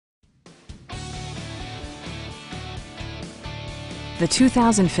the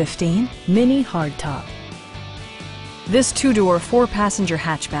 2015 Mini Hardtop. This two-door, four-passenger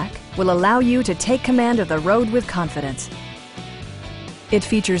hatchback will allow you to take command of the road with confidence. It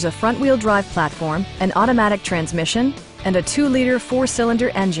features a front-wheel drive platform, an automatic transmission, and a 2-liter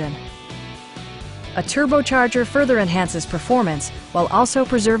four-cylinder engine. A turbocharger further enhances performance while also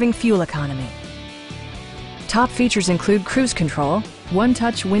preserving fuel economy. Top features include cruise control,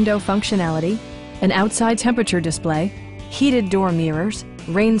 one-touch window functionality, an outside temperature display, heated door mirrors,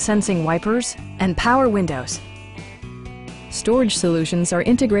 rain-sensing wipers, and power windows. Storage solutions are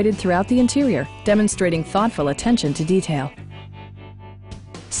integrated throughout the interior, demonstrating thoughtful attention to detail.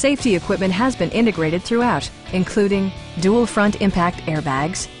 Safety equipment has been integrated throughout, including dual front impact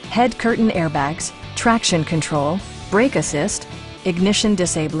airbags, head curtain airbags, traction control, brake assist, ignition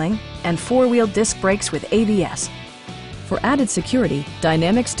disabling, and four-wheel disc brakes with ABS. For added security,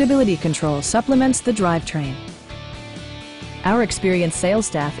 dynamic stability control supplements the drivetrain. Our experienced sales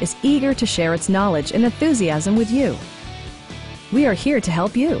staff is eager to share its knowledge and enthusiasm with you. We are here to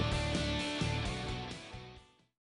help you.